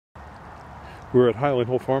We're at Highland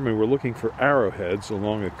Hill Farm and we're looking for arrowheads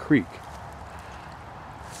along a creek.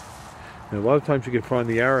 And a lot of times you can find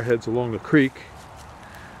the arrowheads along the creek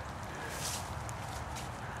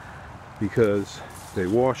because they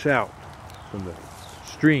wash out from the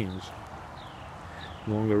streams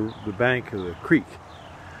along the bank of the creek.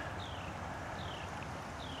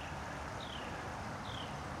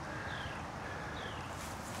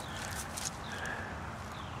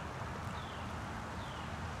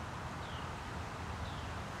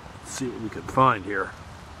 Let's see what we can find here.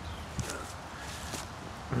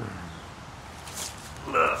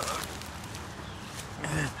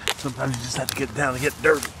 Sometimes you just have to get down and get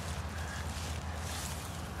dirty.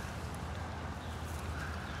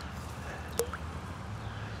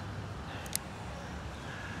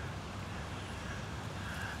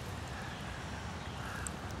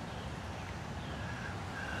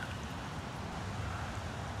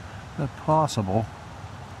 Is that possible?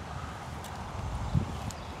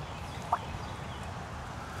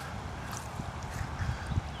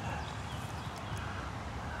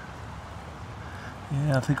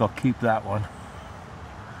 Yeah, I think I'll keep that one.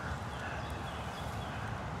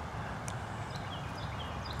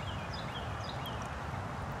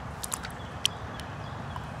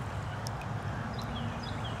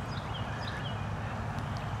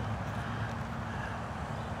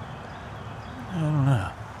 I don't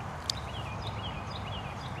know.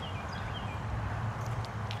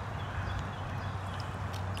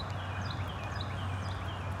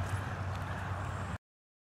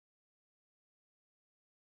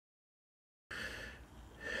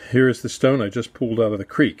 Here is the stone I just pulled out of the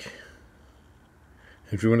creek.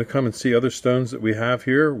 If you want to come and see other stones that we have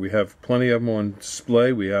here, we have plenty of them on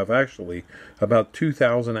display. We have actually about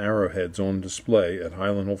 2,000 arrowheads on display at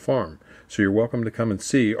Highland Hill Farm. So you're welcome to come and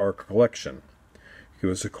see our collection. Give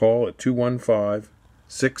us a call at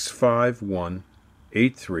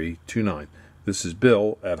 215-651-8329. This is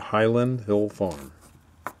Bill at Highland Hill Farm.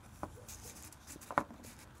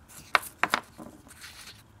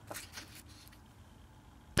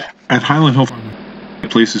 At Highland Hill Farm,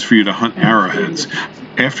 places for you to hunt arrowheads.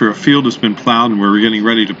 After a field has been plowed and we're getting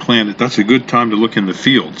ready to plant it, that's a good time to look in the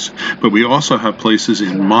fields. But we also have places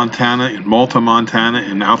in Montana, in Malta, Montana,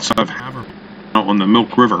 and outside of Haverhill on the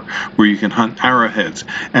Milk River where you can hunt arrowheads.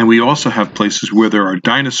 And we also have places where there are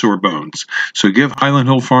dinosaur bones. So give Highland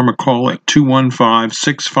Hill Farm a call at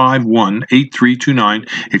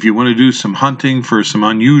 215-651-8329 if you want to do some hunting for some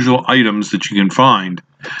unusual items that you can find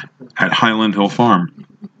at Highland Hill Farm.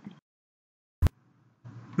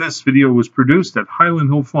 This video was produced at Highland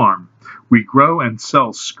Hill Farm. We grow and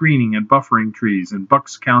sell screening and buffering trees in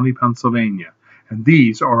Bucks County, Pennsylvania, and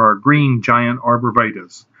these are our green giant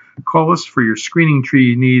arborvitaes. Call us for your screening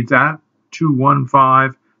tree needs at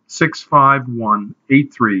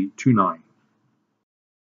 215-651-8329.